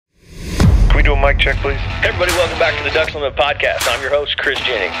we do a mic check, please? Hey everybody, welcome back to the Ducks Unlimited Podcast. I'm your host, Chris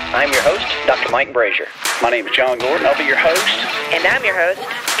Jennings. I'm your host, Dr. Mike Brazier. My name is John Gordon. I'll be your host. And I'm your host,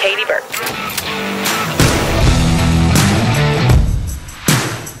 Katie Burke.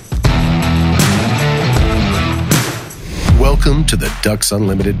 Welcome to the Ducks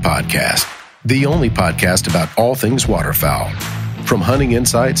Unlimited Podcast, the only podcast about all things waterfowl. From hunting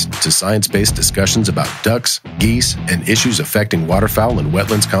insights to science-based discussions about ducks, geese, and issues affecting waterfowl and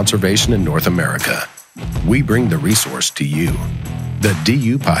wetlands conservation in North America, we bring the resource to you, the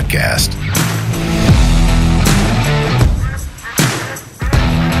DU Podcast.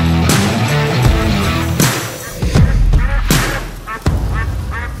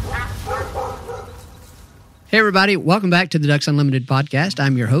 Hey everybody, welcome back to the Ducks Unlimited Podcast.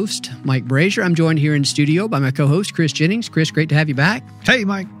 I'm your host, Mike Brazier. I'm joined here in studio by my co-host, Chris Jennings. Chris, great to have you back. Hey,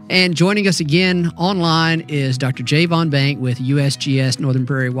 Mike. And joining us again online is Dr. Jay Von Bank with USGS Northern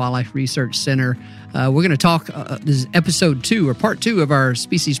Prairie Wildlife Research Center. We're going to talk, this is episode 2 or part 2 of our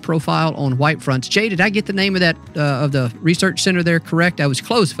species profile on white fronts. Jay, did I get the name of that, of the research center there correct? I was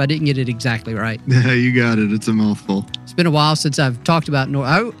close if I didn't get it exactly right. Yeah, you got it. It's a mouthful. It's been a while since I've talked about,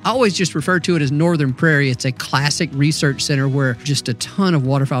 I always just refer to it as Northern Prairie. It's a classic research center where just a ton of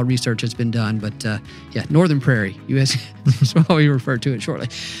waterfowl research has been done. But yeah, Northern Prairie, US, that's how we refer to it shortly.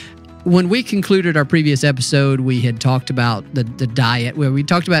 When we concluded our previous episode, we had talked about the diet, where we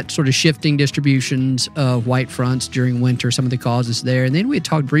talked about sort of shifting distributions of white fronts during winter, some of the causes there. And then we had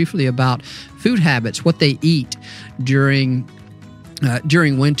talked briefly about food habits, what they eat during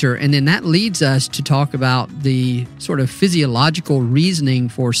winter. And then that leads us to talk about the sort of physiological reasoning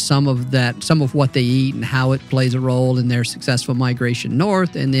for some of what they eat and how it plays a role in their successful migration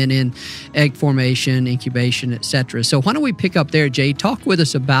north and then in egg formation, incubation, etc. So why don't we pick up there, Jay? Talk with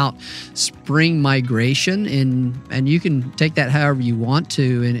us about spring migration, and you can take that however you want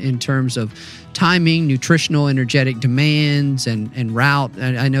to in terms of timing, nutritional, energetic demands, and route.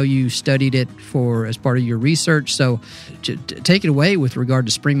 I know you studied it as part of your research, so take it away with regard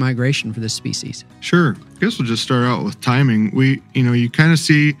to spring migration for this species. Sure. I guess we'll just start out with timing. You kind of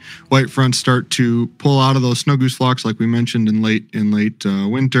see white fronts start to pull out of those snow goose flocks, like we mentioned in late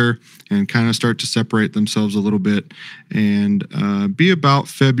winter, and kind of start to separate themselves a little bit, and be about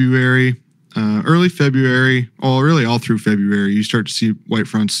February. Early February, really all through February, you start to see white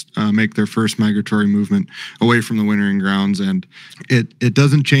fronts make their first migratory movement away from the wintering grounds. And it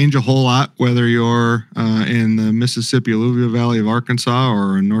doesn't change a whole lot whether you're in the Mississippi Alluvial Valley of Arkansas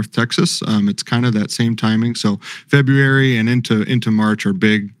or in North Texas. It's kind of that same timing. So February and into March are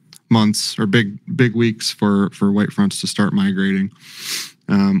big months or big weeks for white fronts to start migrating.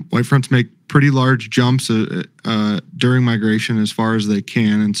 White fronts make pretty large jumps during migration as far as they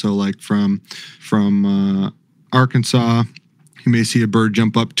can, and so like from Arkansas, you may see a bird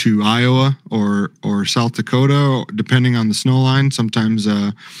jump up to Iowa or South Dakota, depending on the snow line. Sometimes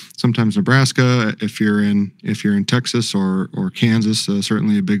Nebraska, if you're in Texas or Kansas,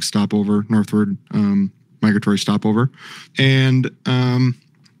 certainly a big stopover northward, migratory stopover, and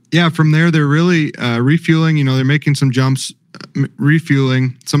from there they're really refueling. They're making some jumps.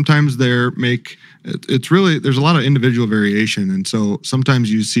 Refueling. Sometimes there's a lot of individual variation, and so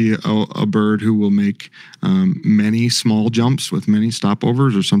sometimes you see a bird who will make many small jumps with many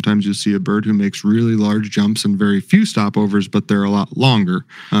stopovers, or sometimes you see a bird who makes really large jumps and very few stopovers, but they're a lot longer.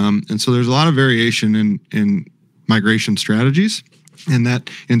 And so there's a lot of variation in migration strategies. And that,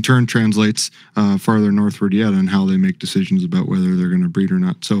 in turn, translates farther northward yet on how they make decisions about whether they're going to breed or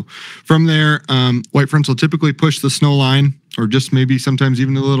not. So from there, white fronts will typically push the snow line, or just maybe sometimes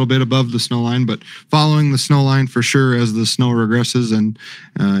even a little bit above the snow line, but following the snow line for sure as the snow regresses and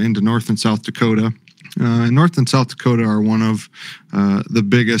into North and South Dakota. North and South Dakota are one of the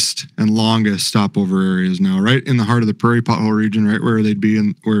biggest and longest stopover areas now, right in the heart of the prairie pothole region, right where they'd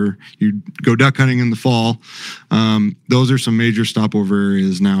be where you go duck hunting in the fall. Those are some major stopover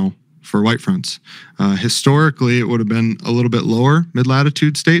areas now for white fronts. Historically, it would have been a little bit lower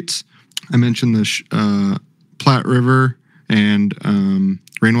mid-latitude states. I mentioned the Platte River and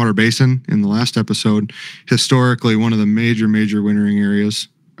Rainwater Basin in the last episode. Historically, one of the major wintering areas,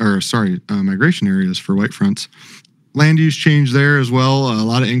 migration areas for white fronts. Land use change there as well. A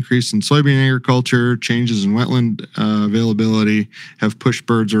lot of increase in soybean agriculture, changes in wetland availability have pushed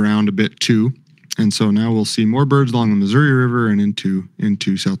birds around a bit too. And so now we'll see more birds along the Missouri River and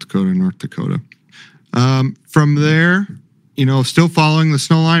into South Dakota and North Dakota. From there, still following the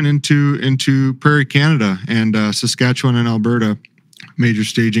snow line into Prairie Canada and Saskatchewan and Alberta, major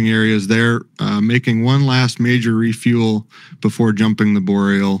staging areas there, making one last major refuel before jumping the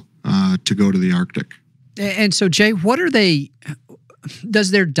boreal to go to the Arctic. And so, Jay, what are they?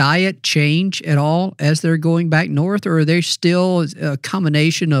 does their diet change at all as they're going back north, or are they still a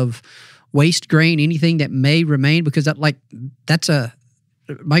combination of waste grain, anything that may remain? Because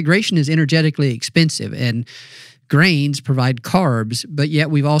migration is energetically expensive, and grains provide carbs, but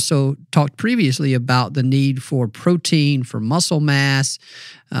yet we've also talked previously about the need for protein, for muscle mass.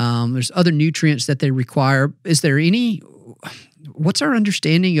 There's other nutrients that they require. What's our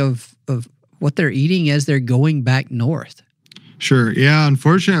understanding of what they're eating as they're going back north? Sure. Yeah.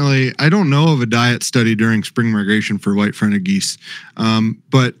 Unfortunately, I don't know of a diet study during spring migration for white-fronted geese.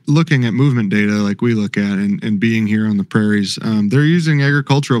 But looking at movement data like we look at and being here on the prairies, they're using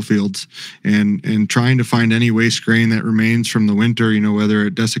agricultural fields and trying to find any waste grain that remains from the winter, whether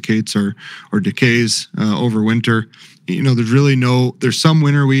it desiccates or decays over winter. There's some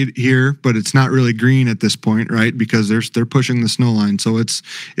winter wheat here, but it's not really green at this point, right? Because they're pushing the snow line. So it's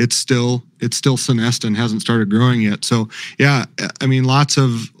still senesced and hasn't started growing yet. So yeah, I mean, lots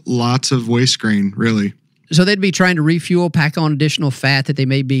of waste grain, really. So they'd be trying to refuel, pack on additional fat that they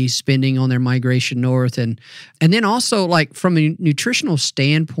may be spending on their migration north. And then also, like, from a nutritional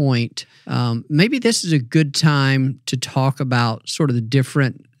standpoint, maybe this is a good time to talk about sort of the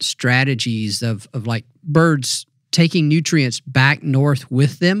different strategies of like birds taking nutrients back north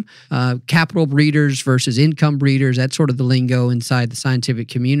with them, capital breeders versus income breeders. That's sort of the lingo inside the scientific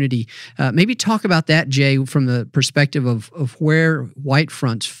community. Maybe talk about that, Jay, from the perspective of where white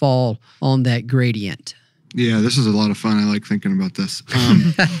fronts fall on that gradient. Yeah, this is a lot of fun. I like thinking about this.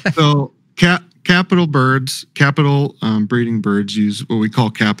 So capital breeding birds use what we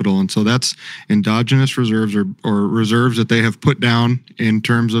call capital. And so that's endogenous reserves or reserves that they have put down in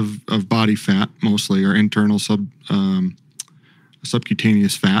terms of body fat, mostly, or internal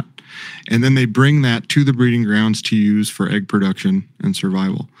subcutaneous fat. And then they bring that to the breeding grounds to use for egg production and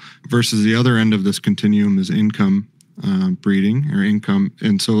survival. Versus the other end of this continuum is income breeding or income.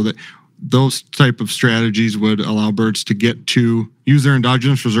 And so those type of strategies would allow birds to use their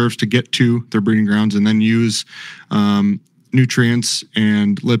endogenous reserves to get to their breeding grounds, and then use nutrients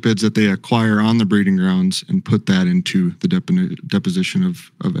and lipids that they acquire on the breeding grounds and put that into the deposition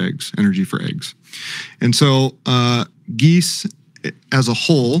of eggs, energy for eggs. And so geese as a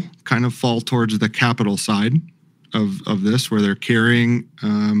whole kind of fall towards the capital side of this, where they're carrying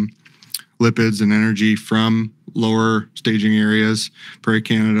lipids and energy from lower staging areas, Prairie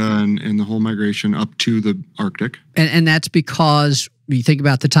Canada, and the whole migration up to the Arctic. And that's because you think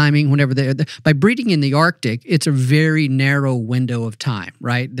about the timing, whenever by breeding in the Arctic, it's a very narrow window of time,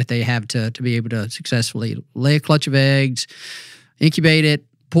 right? That they have to be able to successfully lay a clutch of eggs, incubate it,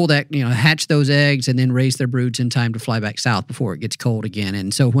 pull that, hatch those eggs, and then raise their broods in time to fly back south before it gets cold again.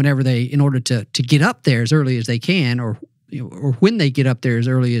 And so whenever in order to get up there as early as they can, or when they get up there as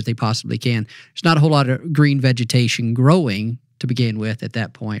early as they possibly can, there's not a whole lot of green vegetation growing to begin with at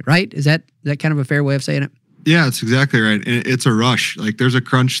that point, right? Is that kind of a fair way of saying it? Yeah, it's exactly right. And it's a rush. Like, there's a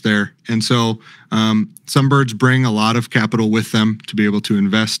crunch there. And so some birds bring a lot of capital with them to be able to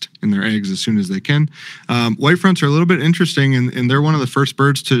invest in their eggs as soon as they can. White fronts are a little bit interesting, and they're one of the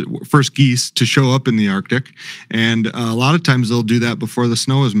first geese to show up in the Arctic. And a lot of times they'll do that before the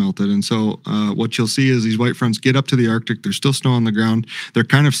snow is melted. And so what you'll see is these white fronts get up to the Arctic. There's still snow on the ground. They're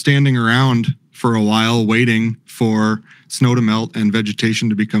kind of standing around for a while waiting for snow to melt and vegetation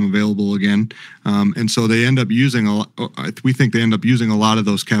to become available again. And so they end up using we think they end up using a lot of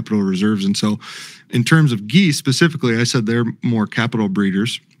those capital reserves. And so in terms of geese specifically, I said they're more capital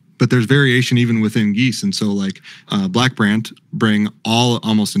breeders, but there's variation even within geese. And so like black brant bring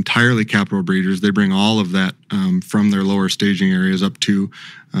almost entirely capital breeders. They bring all of that from their lower staging areas up to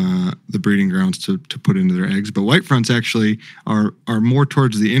the breeding grounds to put into their eggs. But white fronts actually are more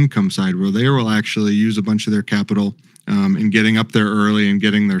towards the income side, where they will actually use a bunch of their capital in getting up there early and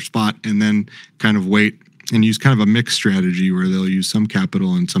getting their spot, and then kind of wait and use kind of a mixed strategy where they'll use some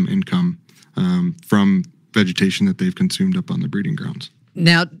capital and some income from vegetation that they've consumed up on the breeding grounds.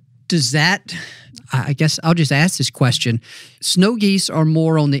 Now, does that, I guess I'll just ask this question. Snow geese are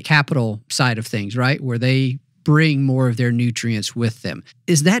more on the capital side of things, right? Where they bring more of their nutrients with them.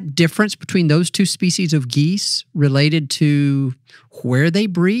 Is that difference between those two species of geese related to where they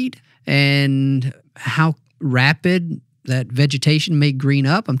breed and how rapid that vegetation may green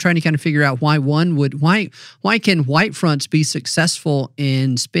up? I'm trying to kind of figure out why can white fronts be successful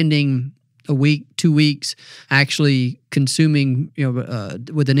in spending a week, 2 weeks, actually consuming,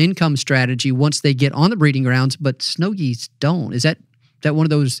 with an income strategy once they get on the breeding grounds, but snow geese don't. Is that one of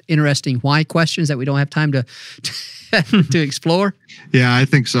those interesting why questions that we don't have time to to explore? Yeah, I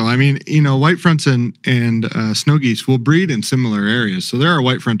think so. I mean, white fronts and snow geese will breed in similar areas. So there are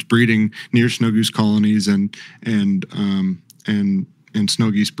white fronts breeding near snow goose colonies and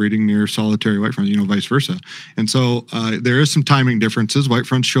snow geese breeding near solitary white fronts, vice versa. And so there is some timing differences. White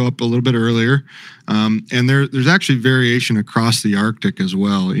fronts show up a little bit earlier. And there's actually variation across the Arctic as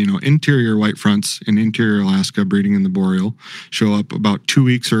well. Interior white fronts in interior Alaska breeding in the boreal show up about 2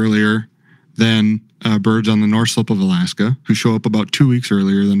 weeks earlier than birds on the north slope of Alaska, who show up about 2 weeks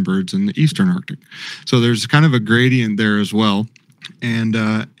earlier than birds in the eastern Arctic. So there's kind of a gradient there as well. And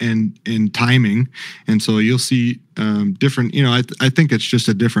in timing, and so you'll see different. I think it's just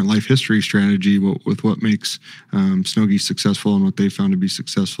a different life history strategy with what makes snow geese successful and what they found to be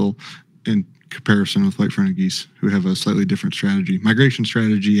successful in comparison with white-fronted geese, who have a slightly different strategy, migration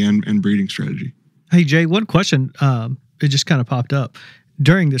strategy and breeding strategy. Hey Jay, one question. It just kind of popped up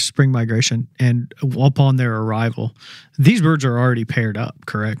during this spring migration and upon their arrival. These birds are already paired up,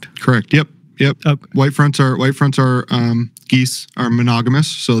 correct? Correct. Yep. Okay. White fronts are geese are monogamous,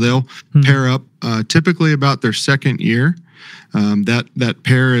 so they'll pair up typically about their second year. That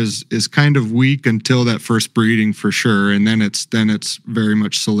pair is kind of weak until that first breeding for sure, and then it's very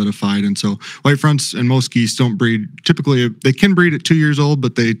much solidified. And so white fronts and most geese don't breed. Typically, they can breed at 2 years old,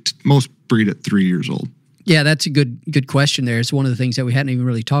 but most breed at 3 years old. Yeah, that's a good question there. It's one of the things that we hadn't even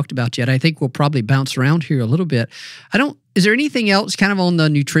really talked about yet. I think we'll probably bounce around here a little bit. Is there anything else kind of on the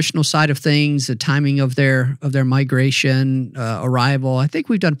nutritional side of things, the timing of their migration, arrival? I think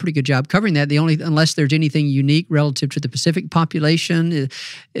we've done a pretty good job covering that. Unless there's anything unique relative to the Pacific population,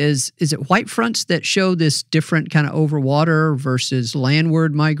 is it white fronts that show this different kind of over water versus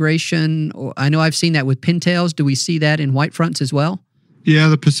landward migration? I know I've seen that with pintails. Do we see that in white fronts as well? Yeah,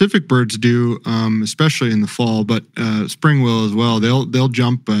 the Pacific birds do, especially in the fall, but spring will as well. They'll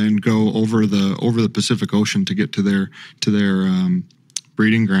jump and go over the Pacific Ocean to get to their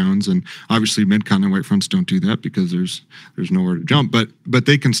breeding grounds, and obviously mid-continent white fronts don't do that because there's nowhere to jump. But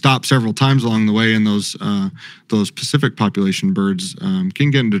they can stop several times along the way, and those Pacific population birds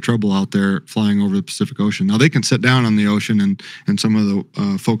can get into trouble out there flying over the Pacific Ocean. Now they can sit down on the ocean, and some of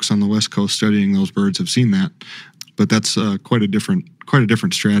the folks on the West Coast studying those birds have seen that. But that's quite a different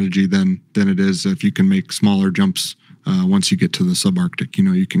strategy than it is if you can make smaller jumps once you get to the subarctic.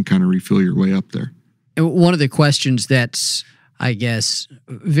 You can kind of refill your way up there. And one of the questions that's, I guess,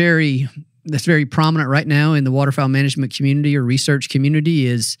 very prominent right now in the waterfowl management community or research community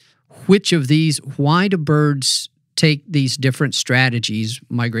is why do birds take these different strategies,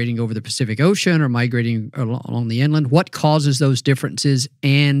 migrating over the Pacific Ocean or migrating along the inland? What causes those differences,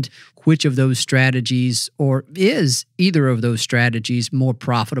 and which of those strategies, or is either of those strategies more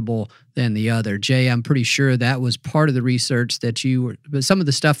profitable than the other? Jay, I'm pretty sure that was part of the research that some of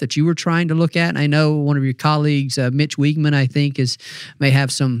the stuff that you were trying to look at. And I know one of your colleagues, Mitch Wiegman, I think, may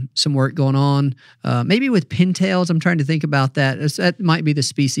have some work going on. Maybe with pintails, I'm trying to think about that. That might be the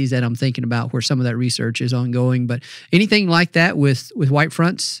species that I'm thinking about where some of that research is ongoing. But anything like that with white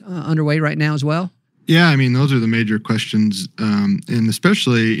fronts underway right now as well? Yeah, I mean, those are the major questions, and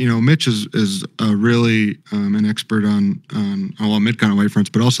especially, Mitch is really an expert on mid-continent white fronts,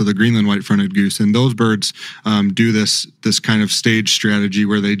 but also the Greenland white-fronted goose, and those birds do this kind of stage strategy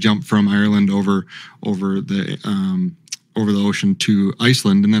where they jump from Ireland over the ocean to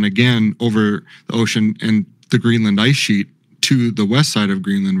Iceland, and then again over the ocean and the Greenland ice sheet to the west side of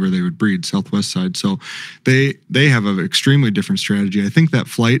Greenland where they would breed, southwest side. So they have an extremely different strategy. I think that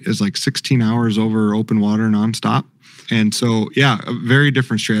flight is like 16 hours over open water nonstop. And so, yeah, a very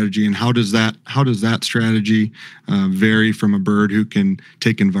different strategy. And how does that strategy vary from a bird who can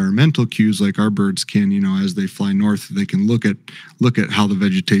take environmental cues like our birds can? As they fly north, they can look at how the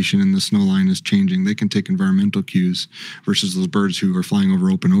vegetation in the snow line is changing. They can take environmental cues versus those birds who are flying over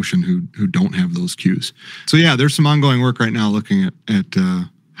open ocean who don't have those cues. So yeah, there's some ongoing work right now looking at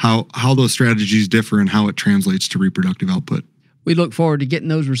how those strategies differ and how it translates to reproductive output. We look forward to getting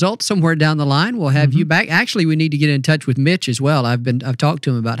those results somewhere down the line. We'll have you back. Actually, we need to get in touch with Mitch as well. I've talked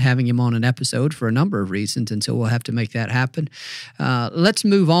to him about having him on an episode for a number of reasons, and so we'll have to make that happen. Let's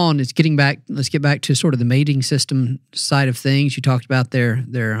move on. Let's get back to sort of the mating system side of things. You talked about their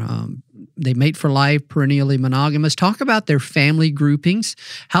they mate for life, perennially monogamous. Talk about their family groupings.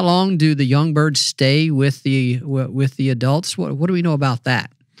 How long do the young birds stay with the adults? What do we know about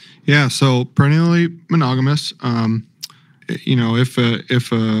that? Yeah, so perennially monogamous.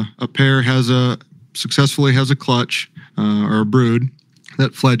 If a pair successfully has a clutch or a brood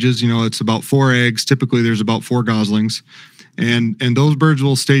that fledges, it's about 4 eggs. Typically, there's about 4 goslings, and those birds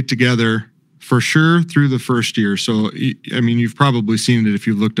will stay together for sure through the first year. So, I mean, you've probably seen it if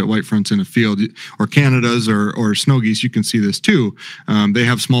you've looked at white fronts in a field, or Canadas or snow geese. You can see this too. They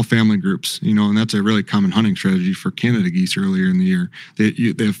have small family groups, and that's a really common hunting strategy for Canada geese earlier in the year.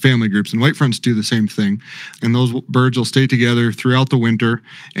 They have family groups, and white fronts do the same thing. And those birds will stay together throughout the winter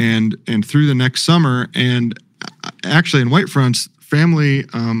and through the next summer. And actually, in white fronts, family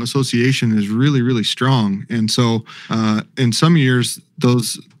association is really, really strong. And so in some years,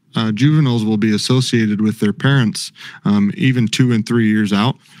 those juveniles will be associated with their parents even 2 and 3 years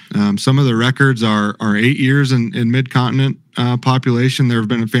out. Some of the records are 8 years in mid-continent population. There have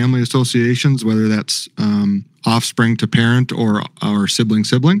been family associations, whether that's offspring to parent or sibling.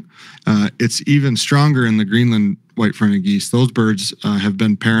 It's even stronger in the Greenland white-fronted geese. Those birds have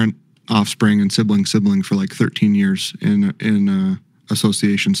been parent, offspring, and sibling for like 13 years in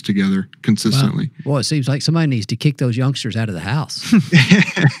associations together consistently. Wow. Boy, it seems like somebody needs to kick those youngsters out of the house.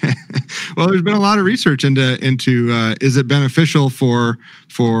 Well, there's been a lot of research into is it beneficial for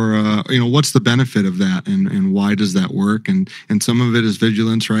what's the benefit of that, and why does that work, and some of it is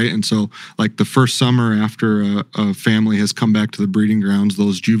vigilance, right? And so like the first summer after a family has come back to the breeding grounds,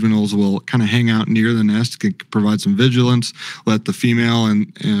 those juveniles will kind of hang out near the nest, provide some vigilance, let the female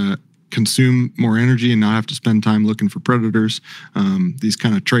and consume more energy and not have to spend time looking for predators. These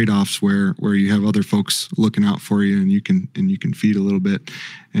kind of trade-offs where you have other folks looking out for you, and you can feed a little bit,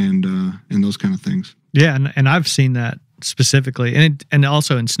 and those kind of things. Yeah, and I've seen that specifically, and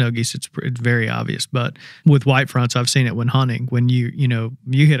also in snow geese, it's very obvious. But with white fronts, I've seen it when hunting. When you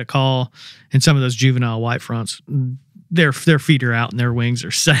hit a call, and some of those juvenile white fronts, their feet are out and their wings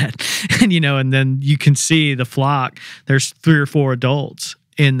are set, and then you can see the flock. There's 3 or 4 adults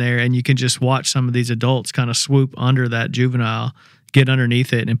in there, and you can just watch some of these adults kind of swoop under that juvenile, get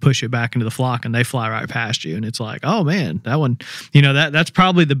underneath it, and push it back into the flock, and they fly right past you. And it's like, oh man, that one, that's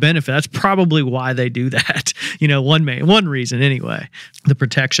probably the benefit. That's probably why they do that. One reason anyway, the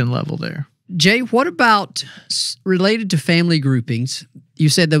protection level there. Jay, what about related to family groupings? You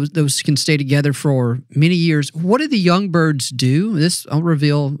said those can stay together for many years. What do the young birds do? I'll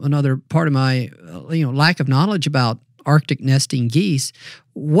reveal another part of my lack of knowledge about Arctic nesting geese.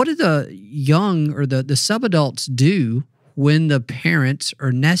 What do the young or the subadults do when the parents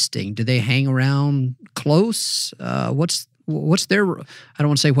are nesting? Do they hang around close? What's their, I don't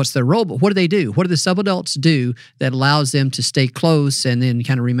want to say what's their role, but what do they do? What do the subadults do that allows them to stay close and then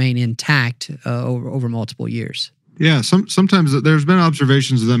kind of remain intact over multiple years? Yeah, sometimes there's been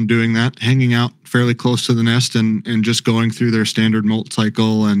observations of them doing that, hanging out fairly close to the nest and just going through their standard molt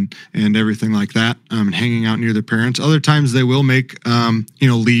cycle and everything like that, and hanging out near their parents. Other times they will make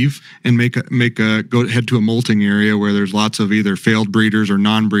leave and head to a molting area where there's lots of either failed breeders or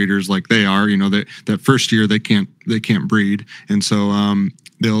non-breeders like they are. That first year they can't breed, and so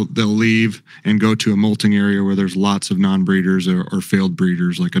they'll leave and go to a molting area where there's lots of non-breeders or failed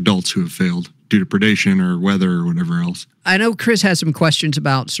breeders, like adults who have failed due to predation or weather or whatever else. I know Chris has some questions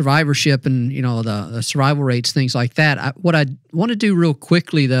about survivorship and the survival rates, things like that. What I want to do real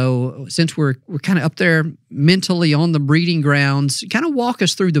quickly, though, since we're kind of up there mentally on the breeding grounds, kind of walk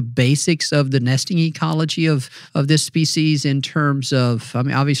us through the basics of the nesting ecology of this species in terms of, I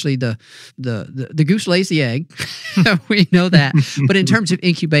mean, obviously the goose lays the egg, we know that, but in terms of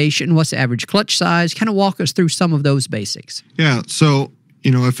incubation, what's the average clutch size? Kind of walk us through some of those basics. Yeah, so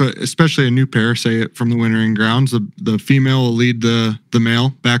if especially a new pair, say it from the wintering grounds, the female will lead the male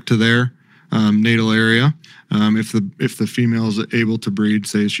back to their natal area. If the female is able to breed,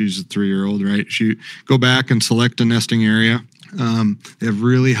 say she's a 3-year-old, right? She go back and select a nesting area. They have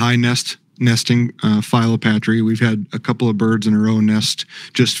really high nesting philopatry. We've had a couple of birds in a row nest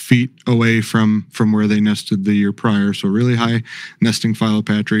just feet away from where they nested the year prior. So really high nesting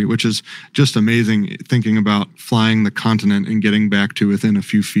philopatry, which is just amazing thinking about flying the continent and getting back to within a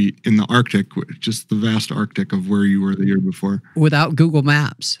few feet in the Arctic, just the vast Arctic of where you were the year before. Without Google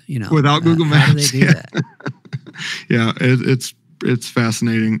Maps, Without Google Maps. How do they do that? Yeah, it's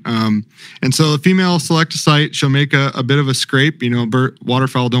fascinating. And so the female will select a site. She'll make a bit of a scrape.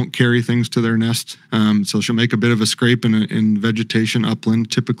 Waterfowl don't carry things to their nest. So she'll make a bit of a scrape in vegetation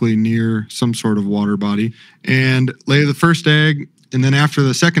upland, typically near some sort of water body, and lay the first egg. And then after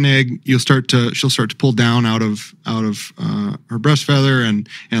the second egg, she'll start to pull down out of her breast feather and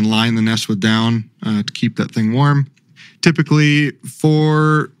line the nest with down to keep that thing warm. Typically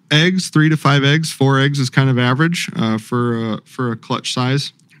 4 eggs, 3 to 5 eggs. 4 eggs is kind of average for a clutch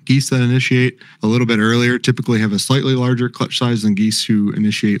size. Geese that initiate a little bit earlier typically have a slightly larger clutch size than geese who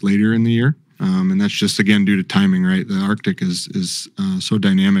initiate later in the year. And that's just, again, due to timing, right? The Arctic is so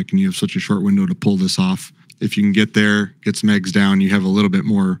dynamic, and you have such a short window to pull this off. If you can get there, get some eggs down, you have a little bit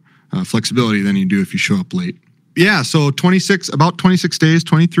more flexibility than you do if you show up late. Yeah, so about 26 days,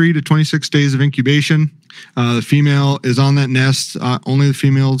 23 to 26 days of incubation. The female is on that nest. Only the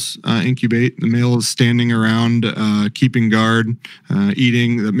females incubate. The male is standing around, keeping guard,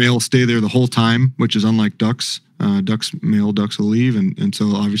 eating. The male will stay there the whole time, which is unlike ducks. Male ducks will leave, and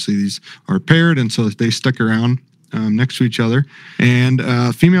so obviously these are paired, and so they stick around next to each other.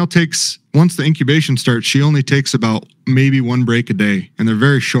 And female takes, once the incubation starts, she only takes about maybe one break a day, and they're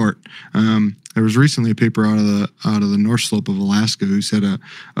very short. There was recently a paper out of the North Slope of Alaska who said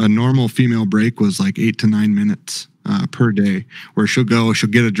a normal female break was like 8 to 9 minutes per day, where she'll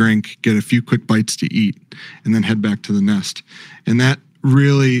get a drink, get a few quick bites to eat, and then head back to the nest. And that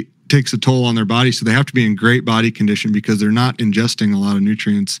really takes a toll on their body. So they have to be in great body condition because they're not ingesting a lot of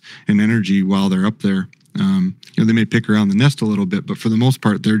nutrients and energy while they're up there. They may pick around the nest a little bit, but for the most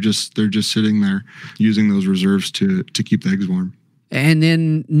part, they're just sitting there using those reserves to keep the eggs warm. And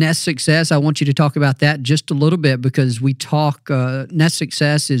then nest success, I want you to talk about that just a little bit, because we talk nest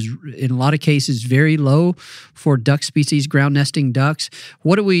success is in a lot of cases very low for duck species, ground nesting ducks.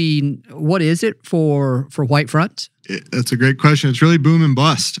 What is it for white fronts? That's a great question. It's really boom and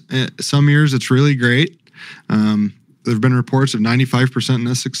bust. Some years it's really great. There have been reports of 95%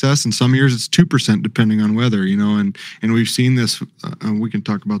 nest success, and some years it's 2% depending on weather, and we've seen this. We can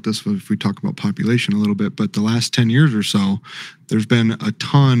talk about this if we talk about population a little bit, but the last 10 years or so, there's been a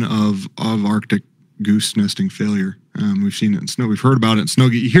ton of Arctic goose nesting failure. We've seen it in snow. We've heard about it in snow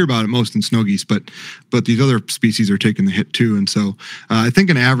geese. You hear about it most in snow geese, but these other species are taking the hit too. And so I think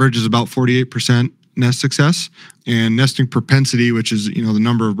an average is about 48% nest success, and nesting propensity, which is the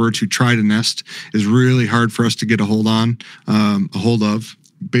number of birds who try to nest, is really hard for us to get a hold of.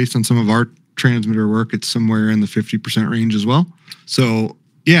 Based on some of our transmitter work, it's somewhere in the 50% range as well. So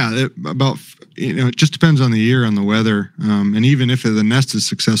yeah, it just depends on the year, on the weather, and even if the nest is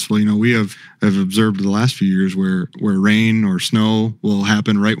successful, we have observed the last few years where rain or snow will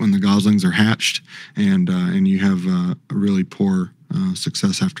happen right when the goslings are hatched, and you have a really poor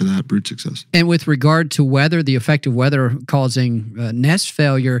success after that, brood success. And with regard to weather, the effect of weather causing nest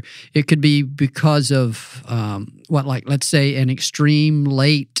failure, it could be because of let's say an extreme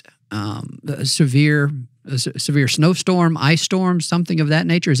late severe snowstorm, ice storm, something of that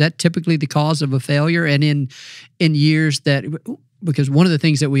nature. Is that typically the cause of a failure? And in years that, because one of the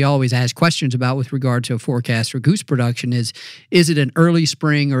things that we always ask questions about with regard to a forecast for goose production is it an early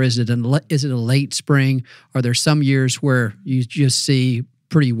spring or is it a late spring? Are there some years where you just see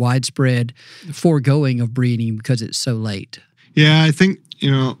pretty widespread foregoing of breeding because it's so late? Yeah, I think,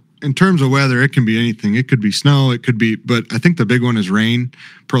 in terms of weather, it can be anything. It could be snow, but I think the big one is rain,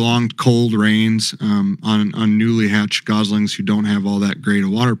 prolonged cold rains on newly hatched goslings who don't have all that great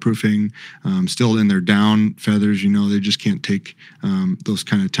of waterproofing, still in their down feathers, they just can't take those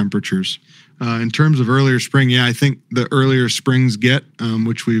kind of temperatures. In terms of earlier spring, I think the earlier springs get,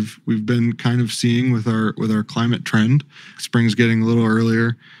 which we've been kind of seeing with our climate trend, spring's getting a little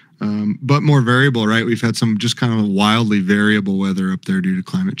earlier. But more variable, right? We've had some just kind of wildly variable weather up there due to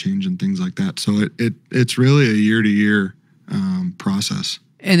climate change and things like that. So it's really a year-to-year process.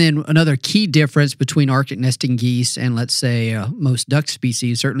 And then another key difference between Arctic nesting geese and, let's say, most duck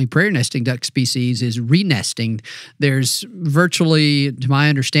species, certainly prairie nesting duck species, is renesting. There's virtually, to my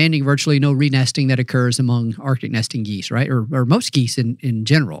understanding, virtually no renesting that occurs among Arctic nesting geese, right? Or most geese in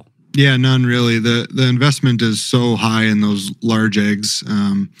general. Yeah, none really. The investment is so high in those large eggs,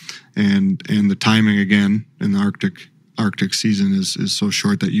 and the timing again in the Arctic season is so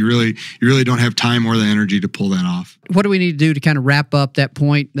short that you really don't have time or the energy to pull that off. What do we need to do to kind of wrap up that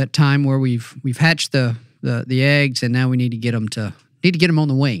point, that time where we've hatched the eggs, and now we need to get them on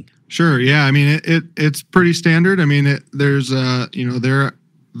the wing? Sure. Yeah. I mean, it's pretty standard. I mean, there's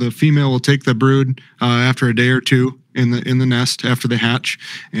the female will take the brood after a day or two in the nest after they hatch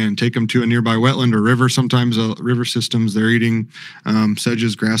and take them to a nearby wetland or river. Sometimes river systems, they're eating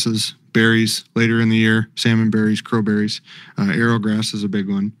sedges, grasses, berries later in the year, salmon berries, crowberries, arrowgrass is a big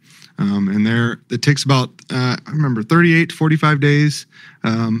one. And it takes about, 38 to 45 days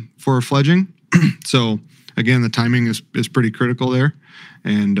for fledging. So again, the timing is pretty critical there.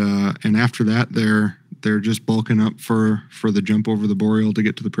 And after that, they're just bulking up for the jump over the boreal to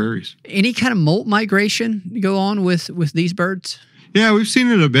get to the prairies. Any kind of molt migration go on with these birds? Yeah, we've seen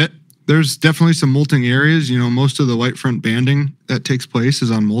it a bit. There's definitely some molting areas. Most of the white front banding that takes place is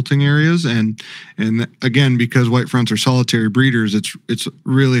on molting areas, and again, because white fronts are solitary breeders, it's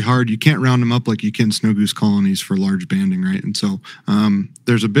really hard. You can't round them up like you can snow goose colonies for large banding, right? And so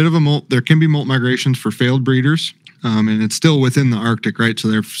there's a bit of there can be molt migrations for failed breeders. and it's still within the Arctic, right? So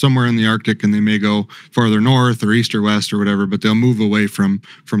they're somewhere in the Arctic, and they may go farther north or east or west or whatever, but they'll move away from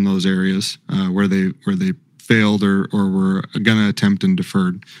those areas where they failed or were going to attempt and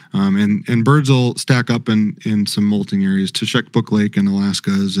deferred. And birds will stack up in some molting areas. Tashekpuk Lake in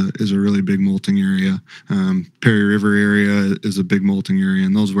Alaska is a really big molting area. Perry River area is a big molting area,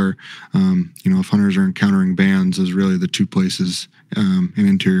 and those where if hunters are encountering bands, is really the two places in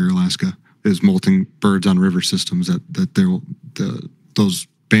interior Alaska is molting birds on river systems that those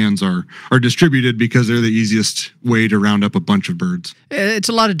bands are distributed because they're the easiest way to round up a bunch of birds. It's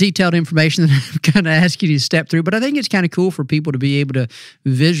a lot of detailed information that I'm kind of asking you to step through, but I think it's kind of cool for people to be able to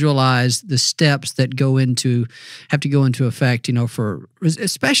visualize the steps that have to go into effect, for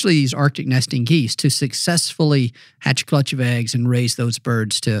especially these Arctic nesting geese to successfully hatch a clutch of eggs and raise those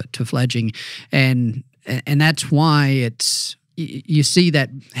birds to fledging. And that's why you see that,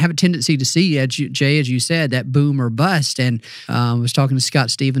 have a tendency to see, Jay, as you said, that boom or bust. And I was talking to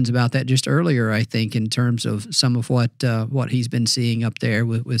Scott Stevens about that just earlier, I think, in terms of some of what he's been seeing up there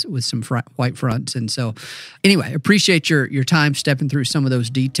with some white fronts. And so anyway, appreciate your time stepping through some of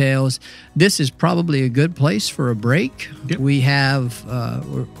those details. This is probably a good place for a break. Yep. We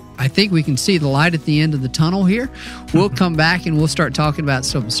have... I think we can see the light at the end of the tunnel here. We'll come back and we'll start talking about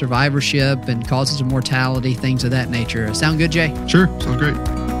some survivorship and causes of mortality, things of that nature. Sound good, Jay? Sure. Sounds great.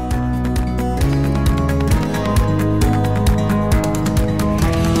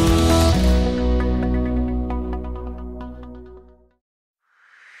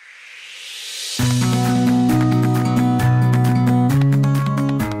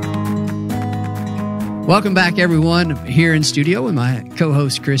 Welcome back, everyone. Here in studio with my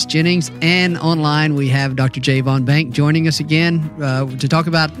co-host, Chris Jennings, and online we have Dr. Jay Von Bank joining us again to talk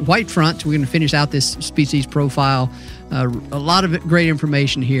about white fronts. We're going to finish out this species profile. A lot of great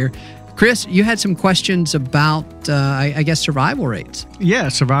information here. Chris, you had some questions about, I guess, survival rates. Yeah,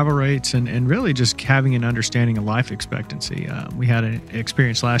 survival rates and really just having an understanding of life expectancy. We had an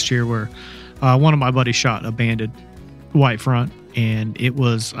experience last year where one of my buddies shot a banded white front. And it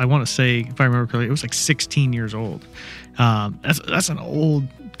was, I want to say, if I remember correctly, it was like 16 years old. That's an old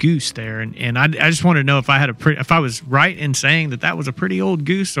goose there. And I just wanted to know if I was right in saying that was a pretty old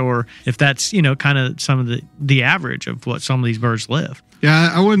goose, or if that's, kind of some of the average of what some of these birds live.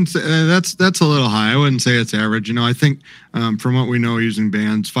 Yeah, I wouldn't say that's a little high. I wouldn't say it's average. I think from what we know using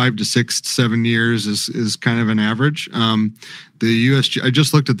bands, 5 to 6 to 7 years is kind of an average. I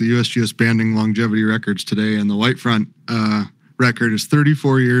just looked at the USGS banding longevity records today, and the white front record is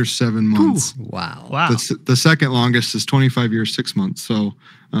 34 years, 7 months. Ooh, wow. The second longest is 25 years, 6 months. So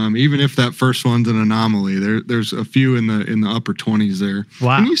even if that first one's an anomaly, there's a few in the upper 20s there.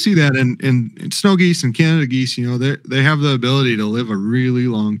 Wow. And you see that in snow geese and Canada geese, they have the ability to live a really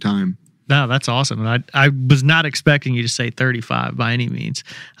long time. No, that's awesome. And I was not expecting you to say 35 by any means.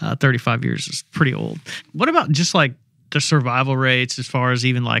 35 years is pretty old. What about just like the survival rates as far as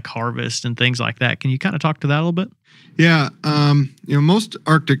even like harvest and things like that? Can you kind of talk to that a little bit? Yeah, most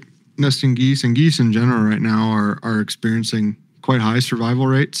Arctic nesting geese and geese in general right now are experiencing quite high survival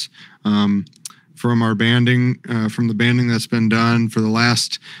rates. From our banding, from the banding that's been done for the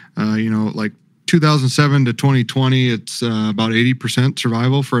last, like 2007 to 2020, it's about 80%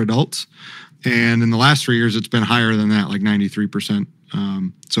 survival for adults. And in the last 3 years, it's been higher than that, like 93%.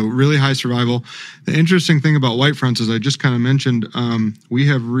 So really high survival. The interesting thing about white fronts, as I just kind of mentioned, we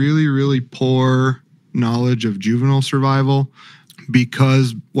have really, really poor knowledge of juvenile survival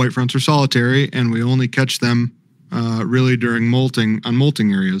because white fronts are solitary and we only catch them really during molting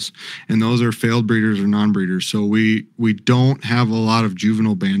areas, and those are failed breeders or non-breeders. So we don't have a lot of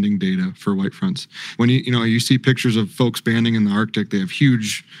juvenile banding data for white fronts. When you see pictures of folks banding in the Arctic, they have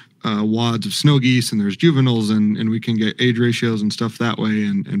huge wads of snow geese, and there's juveniles, and we can get age ratios and stuff that way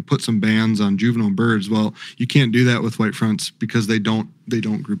and put some bands on juvenile birds. Well, you can't do that with white fronts because they don't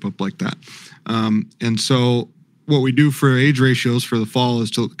group up like that. And so what we do for age ratios for the fall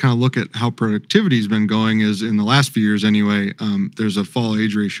is to kind of look at how productivity has been going. Is in the last few years anyway, there's a fall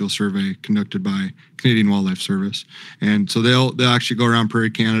age ratio survey conducted by Canadian Wildlife Service, and so they'll actually go around Prairie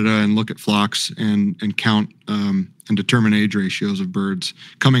Canada and look at flocks and count and determine age ratios of birds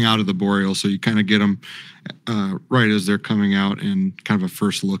coming out of the boreal. So you kind of get them right as they're coming out, and kind of a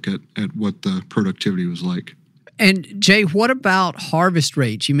first look at what the productivity was like. And Jay, what about harvest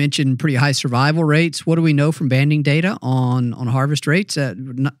rates? You mentioned pretty high survival rates. What do we know from banding data on harvest rates?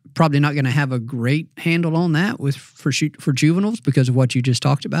 Probably not going to have a great handle on that for juveniles because of what you just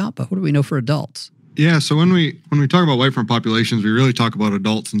talked about. But what do we know for adults? Yeah, so when we talk about white front populations, we really talk about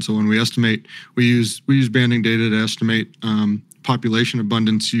adults. And so when we estimate, we use banding data to estimate population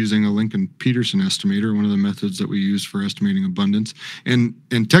abundance using a Lincoln-Peterson estimator, one of the methods that we use for estimating abundance. And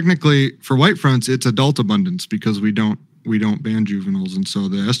technically for white fronts, it's adult abundance because we don't ban juveniles. And so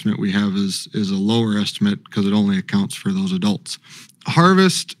the estimate we have is a lower estimate because it only accounts for those adults.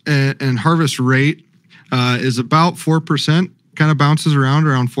 Harvest and harvest rate is about 4%, kind of bounces around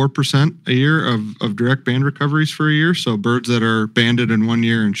 4% a year of direct band recoveries for a year. So birds that are banded in 1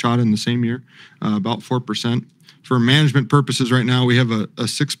 year and shot in the same year, about 4%. For management purposes right now, we have a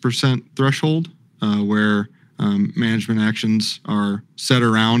 6% threshold where management actions are set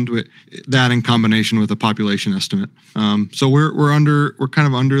around with that in combination with a population estimate. So we're kind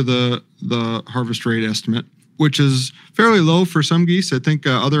of under the harvest rate estimate, which is fairly low for some geese. I think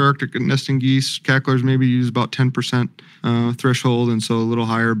other Arctic nesting geese, cacklers maybe use about 10% threshold, and so a little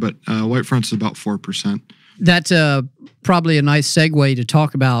higher, but white fronts is about 4%. That's probably a nice segue to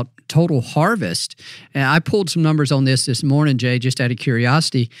talk about total harvest. And I pulled some numbers on this morning, Jay, just out of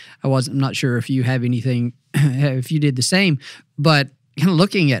curiosity. I'm not sure if you have anything, if you did the same, but kind of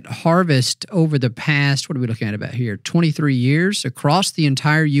looking at harvest over the past, what are we looking at about here, 23 years across the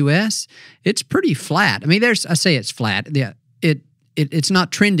entire U.S., it's pretty flat. I mean, I say it's flat. Yeah, it's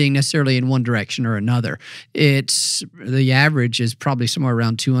not trending necessarily in one direction or another. The average is probably somewhere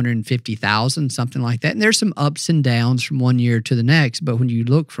around 250,000, something like that. And there's some ups and downs from one year to the next. But when you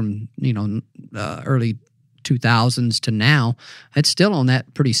look from early 2000s to now, it's still on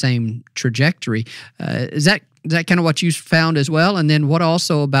that pretty same trajectory. Is that kind of what you found as well? And then what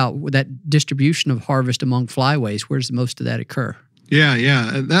also about that distribution of harvest among flyways? Where does most of that occur?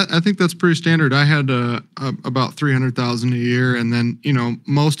 Yeah. I think that's pretty standard. I had about 300,000 a year, and then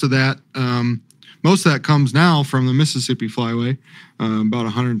most of that comes now from the Mississippi Flyway, about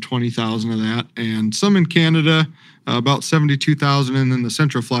 120,000 of that, and some in Canada, about 72,000, and then the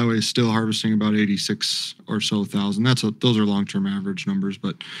Central Flyway is still harvesting about 86 or so thousand. Those are long-term average numbers,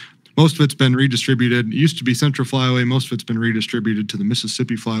 but most of it's been redistributed. It used to be Central Flyway. Most of it's been redistributed to the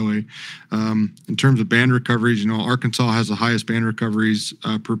Mississippi Flyway. In terms of band recoveries, Arkansas has the highest band recoveries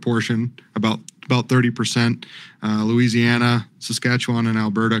proportion, about 30%. Louisiana, Saskatchewan, and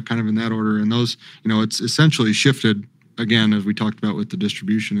Alberta, kind of in that order. And those, it's essentially shifted, again, as we talked about with the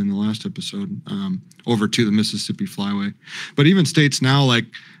distribution in the last episode, over to the Mississippi Flyway. But even states now like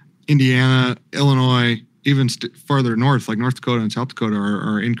Indiana, Illinois, even farther north, like North Dakota and South Dakota,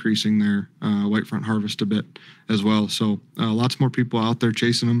 are increasing their white front harvest a bit as well. So lots more people out there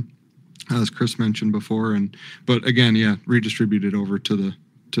chasing them, as Chris mentioned before. But again, redistributed over to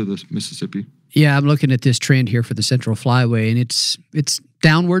the Mississippi. Yeah, I'm looking at this trend here for the Central Flyway, and it's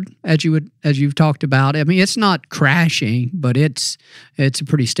downward as you've talked about. I mean, it's not crashing, but it's a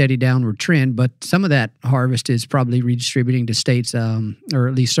pretty steady downward trend. But some of that harvest is probably redistributing to states, or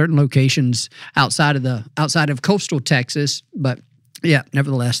at least certain locations outside of coastal Texas. But yeah,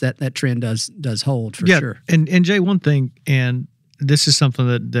 nevertheless, that trend does hold for sure. And Jay, one thing, and this is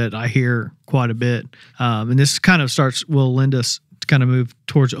something that I hear quite a bit, and this kind of will lend us to kind of move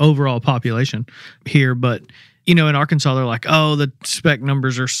towards overall population here, but in Arkansas, they're like, oh, the spec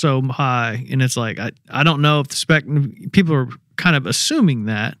numbers are so high. And it's like, I don't know if the spec, people are kind of assuming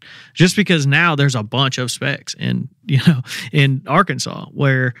that just because now there's a bunch of specs in Arkansas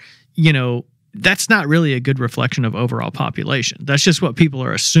where, that's not really a good reflection of overall population. That's just what people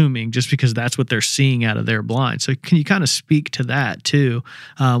are assuming just because that's what they're seeing out of their blind. So can you kind of speak to that too,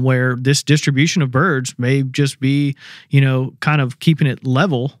 where this distribution of birds may just be, kind of keeping it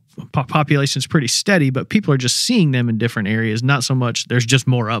level. Population's pretty steady, but people are just seeing them in different areas. Not so much there's just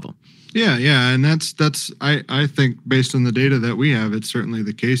more of them. Yeah, and that's I think based on the data that we have, it's certainly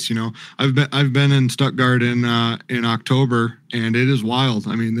the case. I've been in Stuttgart in October, and it is wild.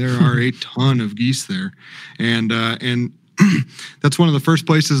 I mean, there are a ton of geese there, and that's one of the first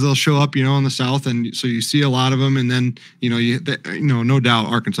places they'll show up, in the south, and so you see a lot of them, and then no doubt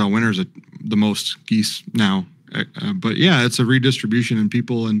Arkansas winters the most geese now. But yeah, it's a redistribution, and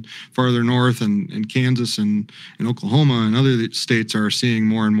people in farther north and Kansas and Oklahoma and other states are seeing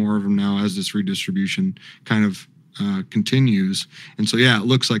more and more of them now as this redistribution kind of continues. And so yeah, it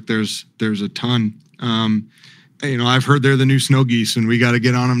looks like there's a ton. I've heard they're the new snow geese, and we got to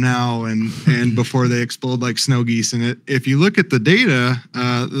get on them now and before they explode like snow geese. And if you look at the data,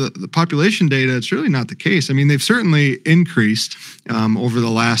 the population data, it's really not the case. I mean, they've certainly increased over the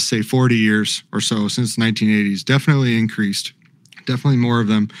last, say, 40 years or so since the 1980s. Definitely increased, definitely more of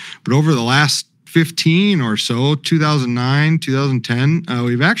them. But over the last 15 or so, 2009, 2010,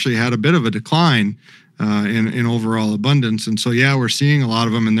 we've actually had a bit of a decline in overall abundance. And so, yeah, we're seeing a lot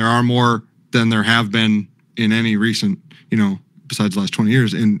of them, and there are more than there have been in any recent, besides the last 20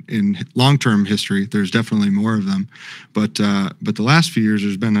 years. In long-term history, there's definitely more of them, but the last few years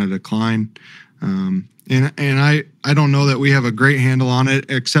there's been a decline. And I don't know that we have a great handle on it,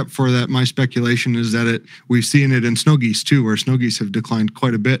 except for that my speculation is that we've seen it in snow geese too, where snow geese have declined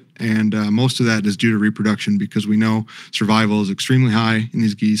quite a bit, and most of that is due to reproduction, because we know survival is extremely high in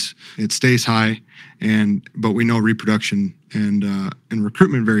these geese. It stays high, but we know reproduction and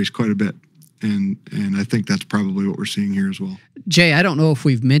recruitment varies quite a bit. And I think that's probably what we're seeing here as well. Jay, I don't know if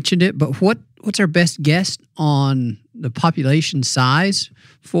we've mentioned it, but what's our best guess on the population size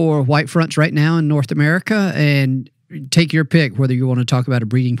for white fronts right now in North America? And take your pick, whether you want to talk about a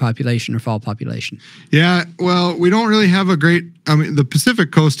breeding population or fall population. Yeah, well, we don't really have the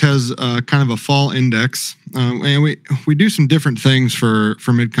Pacific Coast has kind of a fall index, and we do some different things for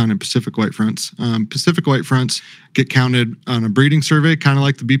mid-continent Pacific white fronts. Pacific white fronts get counted on a breeding survey, kind of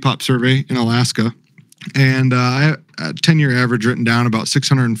like the BPOP survey in Alaska. And I have a 10-year average written down about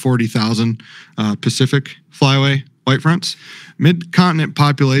 640,000 Pacific flyway white fronts. Mid-continent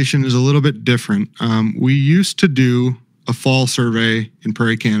population is a little bit different. We used to do a fall survey in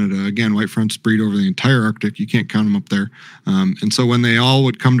Prairie Canada. Again, white fronts breed over the entire Arctic. You can't count them up there. And so when they all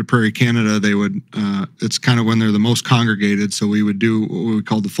would come to Prairie Canada, they would, it's kind of when they're the most congregated. So we would do what we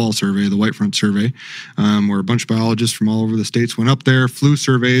called the fall survey, the white front survey, where a bunch of biologists from all over the states went up there, flew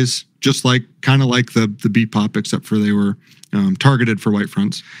surveys, just kind of like the BPOP, except for they were targeted for white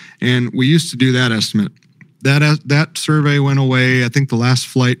fronts. And we used to do that estimate. That survey went away. I think the last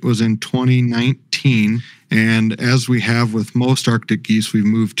flight was in 2019. And as we have with most Arctic geese, we've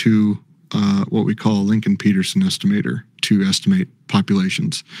moved to what we call a Lincoln-Peterson estimator to estimate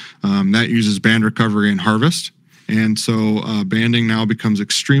populations. That uses band recovery and harvest. And so banding now becomes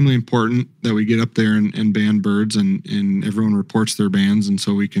extremely important, that we get up there and band birds, and everyone reports their bands. And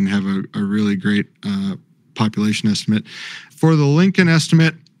so we can have a really great population estimate. For the Lincoln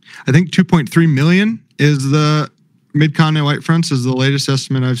estimate, I think 2.3 million is the mid-continent white fronts is the latest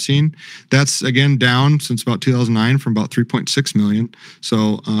estimate I've seen. That's, again, down since about 2009 from about 3.6 million.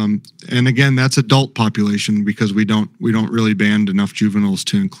 So, and again, that's adult population, because we don't really band enough juveniles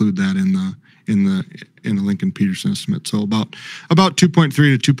to include that in the Lincoln-Peterson estimate. So about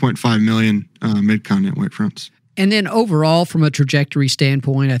 2.3 to 2.5 million mid-continent white fronts. And then overall, from a trajectory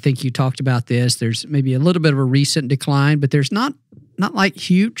standpoint, I think you talked about this. There's maybe a little bit of a recent decline, but there's not like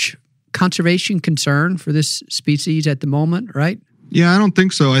huge conservation concern for this species at the moment, right? Yeah, I don't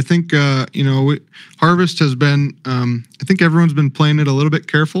think so. I think, harvest has been, I think everyone's been playing it a little bit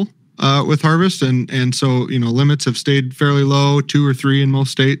careful with harvest. And so, limits have stayed fairly low, 2 or 3 in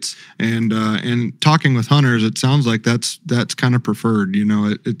most states. And talking with hunters, it sounds like that's kind of preferred.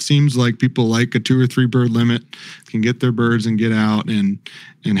 It seems like people like a 2 or 3 bird limit, can get their birds and get out and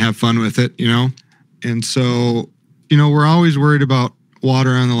have fun with it, And so, we're always worried about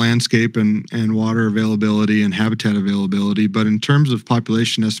water on the landscape and water availability and habitat availability. But in terms of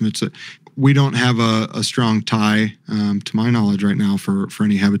population estimates, we don't have a strong tie, to my knowledge right now, for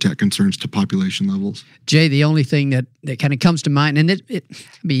any habitat concerns to population levels. Jay, the only thing that kind of comes to mind, and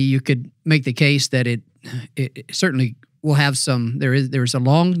you could make the case that it certainly will have some, there's a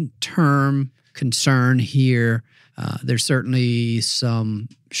long-term concern here. There's certainly some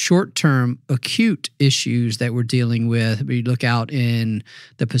short-term acute issues that we're dealing with. We look out in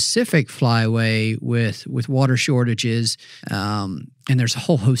the Pacific flyway with water shortages, and there's a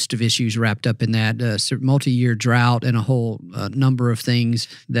whole host of issues wrapped up in that, multi-year drought and a whole number of things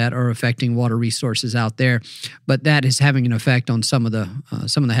that are affecting water resources out there. But that is having an effect on some of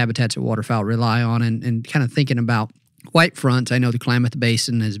the habitats that waterfowl rely on, and kind of thinking about white fronts. I know the Klamath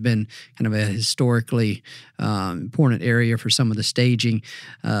Basin has been kind of a historically important area for some of the staging.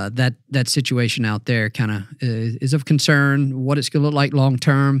 That situation out there kind of is of concern. What it's going to look like long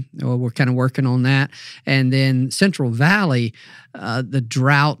term, we're kind of working on that. And then Central Valley, the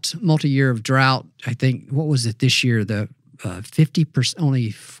drought, multi-year of drought. I think, what was it this year? The 50%, only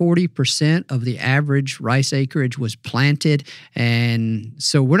 40% of the average rice acreage was planted. And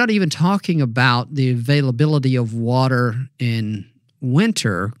so we're not even talking about the availability of water in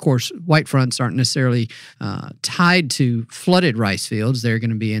winter. Of course, white fronts aren't necessarily tied to flooded rice fields. They're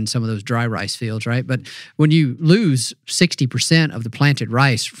going to be in some of those dry rice fields, right? But when you lose 60% of the planted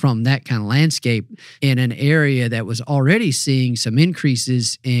rice from that kind of landscape in an area that was already seeing some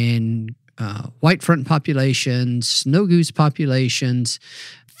increases in white front populations, snow goose populations,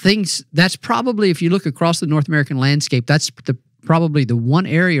 things, that's probably, if you look across the North American landscape, that's probably the one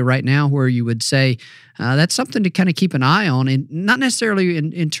area right now where you would say that's something to kind of keep an eye on, and not necessarily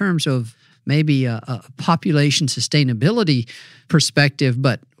in terms of maybe a population sustainability perspective,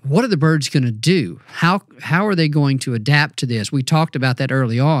 but what are the birds going to do? How are they going to adapt to this? We talked about that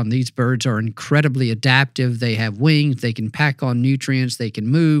early on. These birds are incredibly adaptive. They have wings. They can pack on nutrients. They can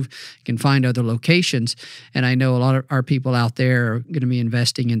move, can find other locations. And I know a lot of our people out there are going to be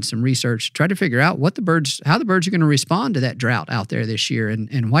investing in some research to try to figure out how the birds are going to respond to that drought out there this year.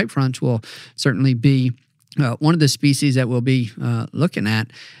 And white fronts will certainly be one of the species that we'll be looking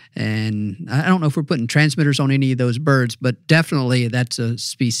at. And I don't know if we're putting transmitters on any of those birds, but definitely that's a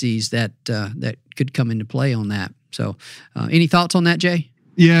species that could come into play on that. So, any thoughts on that, Jay?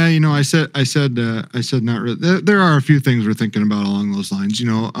 Yeah, I said not really. There are a few things we're thinking about along those lines.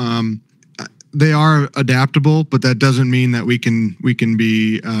 They are adaptable, but that doesn't mean that we can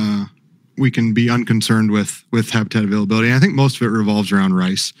be unconcerned with habitat availability. I think most of it revolves around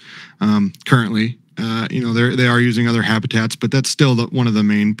rice currently. They are using other habitats, but that's still one of the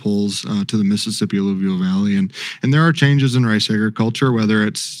main pulls to the Mississippi alluvial valley. And there are changes in rice agriculture, whether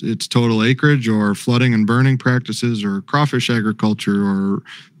it's total acreage or flooding and burning practices or crawfish agriculture or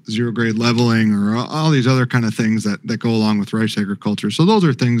zero grade leveling or all these other kind of things that go along with rice agriculture. So those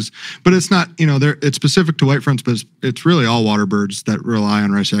are things, but it's not, it's specific to white fronts, but it's really all water birds that rely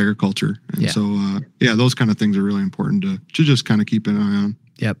on rice agriculture. And so, those kind of things are really important to just kind of keep an eye on.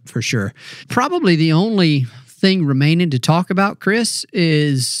 Yep, for sure. Probably the only thing remaining to talk about, Chris,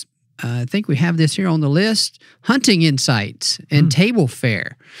 is I think we have this here on the list, hunting insights and table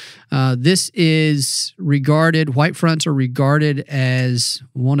fare. This is white fronts are regarded as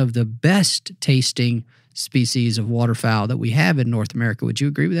one of the best tasting species of waterfowl that we have in North America. Would you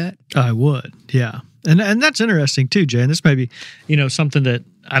agree with that? I would, yeah. And that's interesting too, Jay. And this may be, something that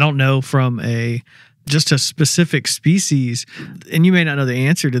I don't know from just a specific species, and you may not know the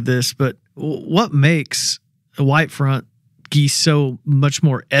answer to this, but what makes a white front geese so much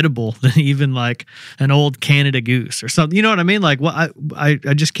more edible than even like an old Canada goose or something? You know what I mean? Like, I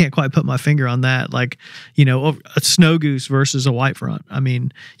just can't quite put my finger on that. Like, a snow goose versus a white front. I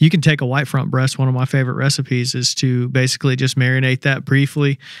mean, you can take a white front breast. One of my favorite recipes is to basically just marinate that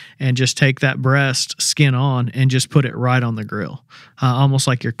briefly and just take that breast skin on and just put it right on the grill. Almost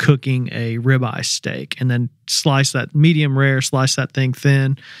like you're cooking a ribeye steak, and then slice that medium rare, slice that thing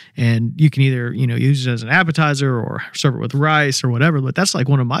thin, and you can either, use it as an appetizer or serve it with rice or whatever. But that's like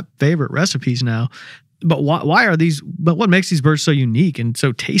one of my favorite recipes now. But why are these? But what makes these birds so unique and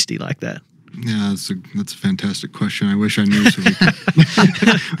so tasty like that? Yeah, that's a fantastic question. I wish I knew so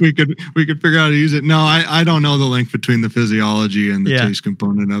we could figure out how to use it. No, I don't know the link between the physiology and the taste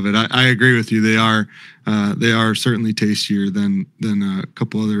component of it. I agree with you. They are certainly tastier than a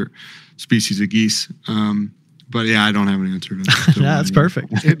couple other species of geese. But yeah, I don't have an answer to that. That's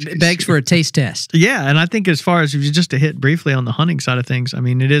perfect. It begs for a taste test. Yeah, and I think as far as just to hit briefly on the hunting side of things, I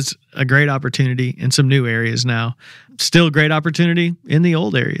mean, it is a great opportunity in some new areas now. Still a great opportunity in the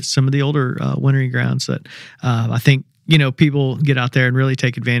old areas, some of the older wintering grounds that I think, people get out there and really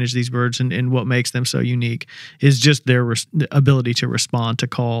take advantage of these birds. And what makes them so unique is just their ability to respond to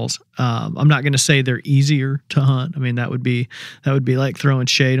calls. I'm not going to say they're easier to hunt. I mean, that would be like throwing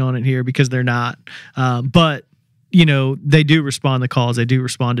shade on it here, because they're not. But they do respond to calls. They do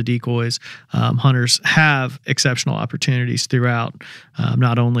respond to decoys. Hunters have exceptional opportunities throughout,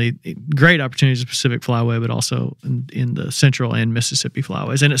 not only great opportunities in the Pacific Flyway, but also in the Central and Mississippi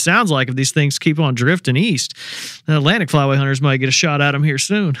Flyways. And it sounds like if these things keep on drifting east, the Atlantic Flyway hunters might get a shot at them here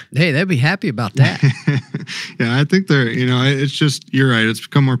soon. Hey, they'd be happy about that. Yeah, I think they're, it's just, you're right. It's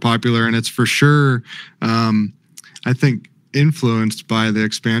become more popular, and it's for sure, I think, influenced by the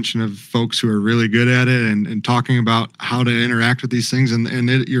expansion of folks who are really good at it and talking about how to interact with these things.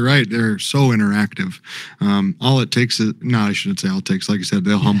 You're right, they're so interactive. All it takes is, no, I shouldn't say all it takes. Like I said,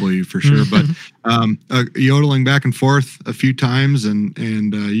 they'll humble you for sure. But yodeling back and forth a few times, and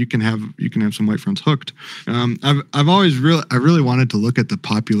you can have some white fronts hooked. I've always really wanted to look at the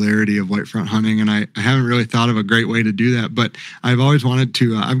popularity of white front hunting, and I haven't really thought of a great way to do that. But I've always wanted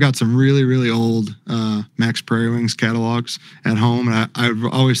to. I've got some really, really old Max Prairie Wings catalogs at home, and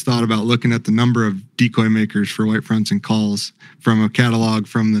I've always thought about looking at the number of decoy makers for white fronts and calls from a catalog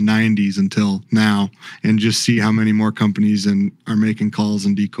from the 90s until now, and just see how many more companies are making calls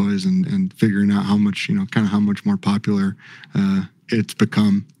and decoys, and figuring out how much, kind of how much more popular it's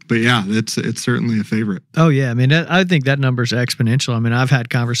become. But yeah, it's certainly a favorite. Oh yeah, I mean, I think that number's exponential. I mean, I've had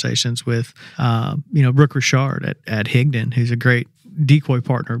conversations with, Brooke Richard at Higdon, who's a great decoy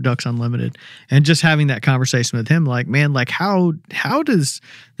partner of Ducks Unlimited, and just having that conversation with him, like, man, like how does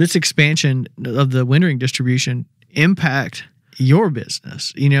this expansion of the wintering distribution impact your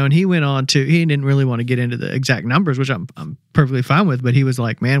business? And he went on to, he didn't really want to get into the exact numbers, which I'm perfectly fine with, but he was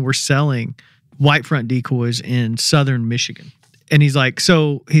like, man, we're selling white front decoys in southern Michigan. and he's like,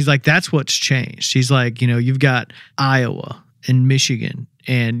 that's what's changed. He's like, you've got Iowa and Michigan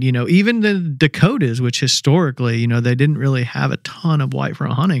and, even the Dakotas, which historically, they didn't really have a ton of white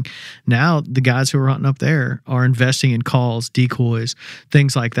front hunting. Now the guys who are hunting up there are investing in calls, decoys,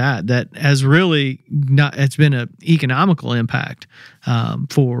 things like that. That has really it's been an economical impact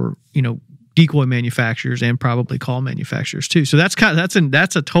for, decoy manufacturers and probably call manufacturers too. So that's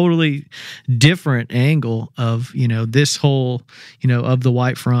a totally different angle of, this whole, of the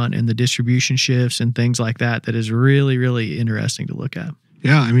white front and the distribution shifts and things like that is really, really interesting to look at.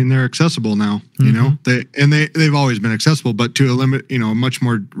 Yeah, I mean, they're accessible now, they've always been accessible, but to a a much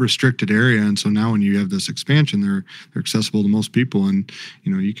more restricted area. And so now when you have this expansion, they're accessible to most people, and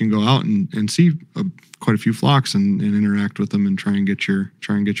you can go out and see quite a few flocks and interact with them and try and get your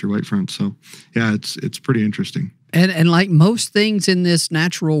white front. So yeah, it's pretty interesting. And like most things in this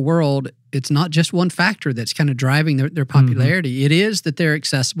natural world, it's not just one factor that's kind of driving their popularity. Mm-hmm. It is that they're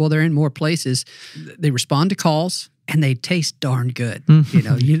accessible. They're in more places. They respond to calls. And they taste darn good.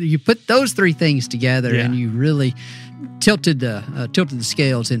 You put those three things together, and you really tilted the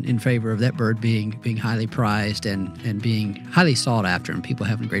scales in favor of that bird being highly prized and being highly sought after, and people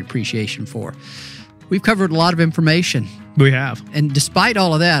having great appreciation for. We've covered a lot of information. We have. And despite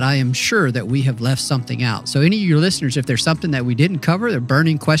all of that, I am sure that we have left something out. So any of your listeners, if there's something that we didn't cover, a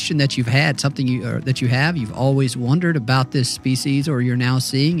burning question that you've had, something you've always wondered about this species or you're now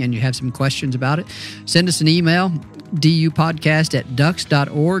seeing and you have some questions about it, send us an email,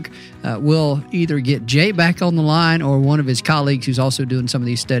 dupodcast@ducks.org. We'll either get Jay back on the line or one of his colleagues who's also doing some of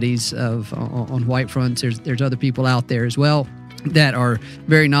these studies on white fronts. There's other people out there as well that are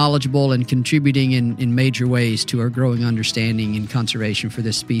very knowledgeable and contributing in major ways to our growing understanding and conservation for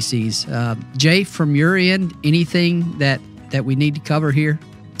this species. Jay, from your end, anything that we need to cover here?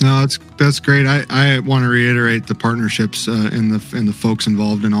 No, that's great. I want to reiterate the partnerships and the folks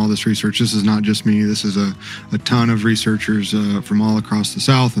involved in all this research. This is not just me. This is a ton of researchers from all across the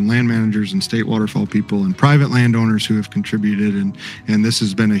South, and land managers and state waterfowl people and private landowners who have contributed. And this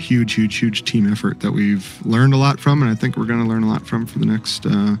has been a huge team effort that we've learned a lot from, and I think we're going to learn a lot from for the next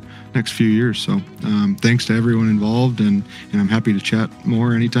few years. So thanks to everyone involved, and I'm happy to chat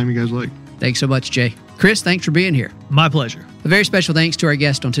more anytime you guys like. Thanks so much, Jay. Chris, thanks for being here. My pleasure. A very special thanks to our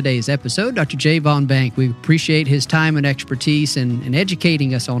guest on today's episode, Dr. Jay Von Bank. We appreciate his time and expertise in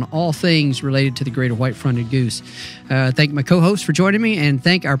educating us on all things related to the greater white-fronted goose. Thank my co-host for joining me, and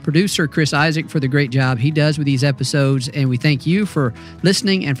thank our producer, Chris Isaac, for the great job he does with these episodes. And we thank you for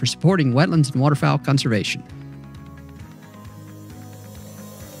listening and for supporting wetlands and waterfowl conservation.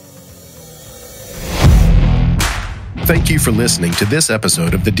 Thank you for listening to this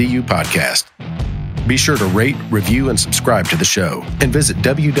episode of the DU Podcast. Be sure to rate, review, and subscribe to the show, and visit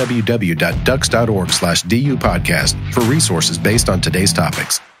www.ducks.org/DU Podcast for resources based on today's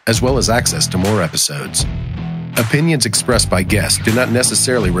topics, as well as access to more episodes. Opinions expressed by guests do not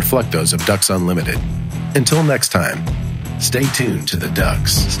necessarily reflect those of Ducks Unlimited. Until next time, stay tuned to the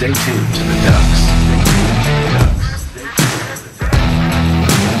ducks. Stay tuned to the ducks.